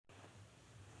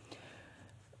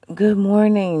Good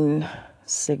morning,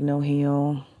 Signal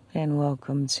Hill, and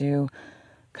welcome to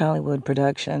Collywood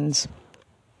Productions.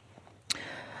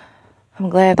 I'm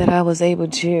glad that I was able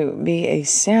to be a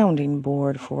sounding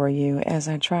board for you as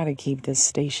I try to keep this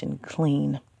station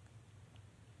clean.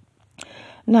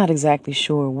 Not exactly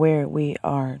sure where we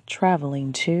are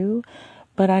traveling to,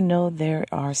 but I know there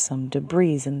are some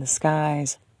debris in the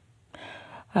skies.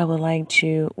 I would like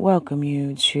to welcome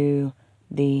you to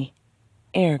the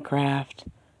aircraft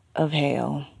of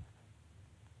hell.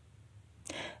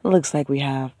 It looks like we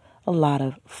have a lot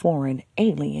of foreign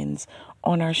aliens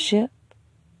on our ship,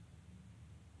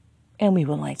 and we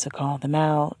would like to call them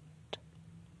out.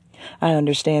 I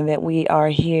understand that we are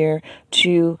here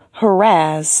to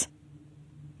harass,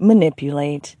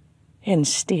 manipulate, and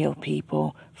steal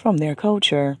people from their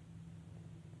culture.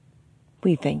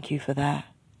 We thank you for that.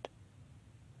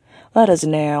 Let us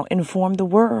now inform the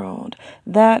world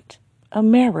that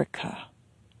America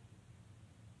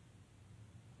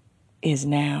is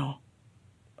now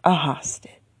a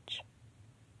hostage.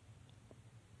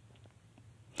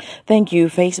 Thank you,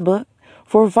 Facebook,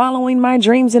 for following my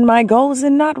dreams and my goals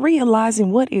and not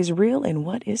realizing what is real and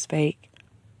what is fake.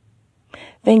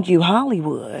 Thank you,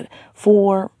 Hollywood,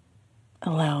 for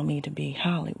allowing me to be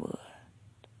Hollywood.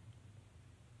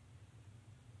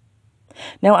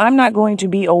 Now, I'm not going to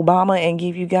be Obama and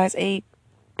give you guys a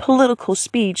political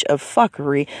speech of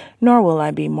fuckery, nor will I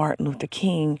be Martin Luther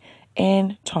King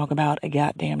and talk about a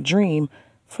goddamn dream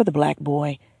for the black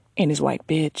boy and his white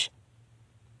bitch.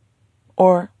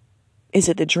 Or is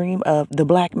it the dream of the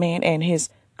black man and his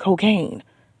cocaine?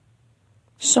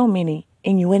 So many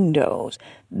innuendos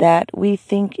that we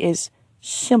think is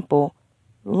simple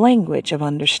language of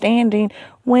understanding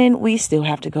when we still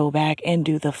have to go back and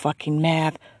do the fucking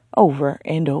math over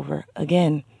and over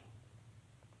again.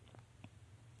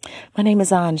 My name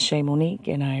is Anshe Monique,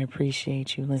 and I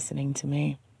appreciate you listening to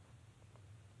me.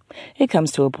 It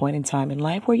comes to a point in time in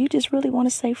life where you just really want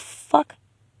to say fuck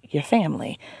your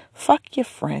family, fuck your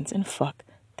friends, and fuck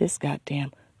this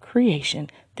goddamn creation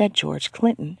that George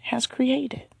Clinton has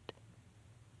created.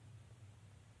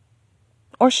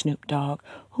 Or Snoop Dogg,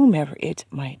 whomever it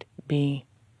might be.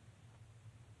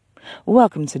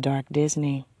 Welcome to Dark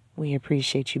Disney. We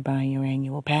appreciate you buying your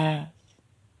annual pass.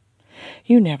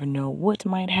 You never know what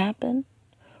might happen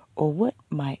or what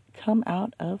might come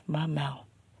out of my mouth.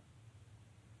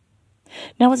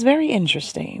 Now, it's very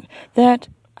interesting that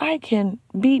I can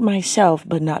be myself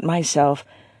but not myself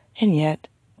and yet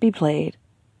be played.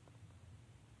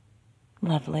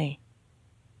 Lovely.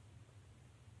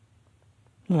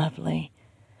 Lovely.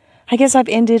 I guess I've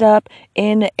ended up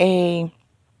in a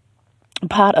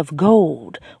pot of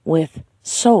gold with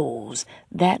souls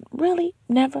that really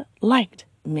never liked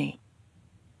me.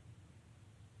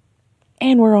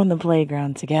 And we're on the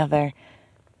playground together.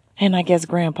 And I guess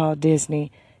Grandpa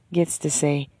Disney gets to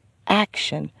say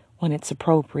action when it's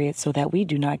appropriate so that we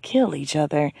do not kill each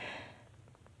other.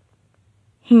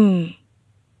 To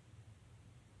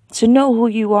know who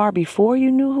you are before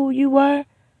you knew who you were?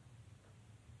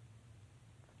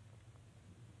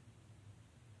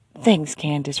 Thanks,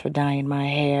 Candace, for dyeing my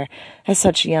hair at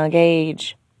such a young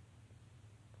age.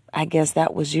 I guess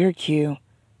that was your cue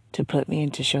to put me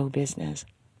into show business.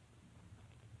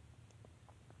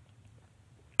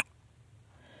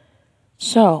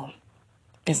 So,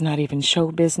 it's not even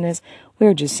show business.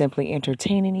 We're just simply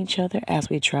entertaining each other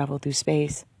as we travel through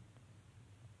space.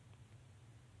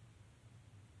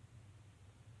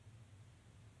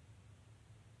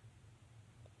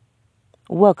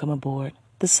 Welcome aboard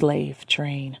the slave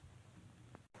train.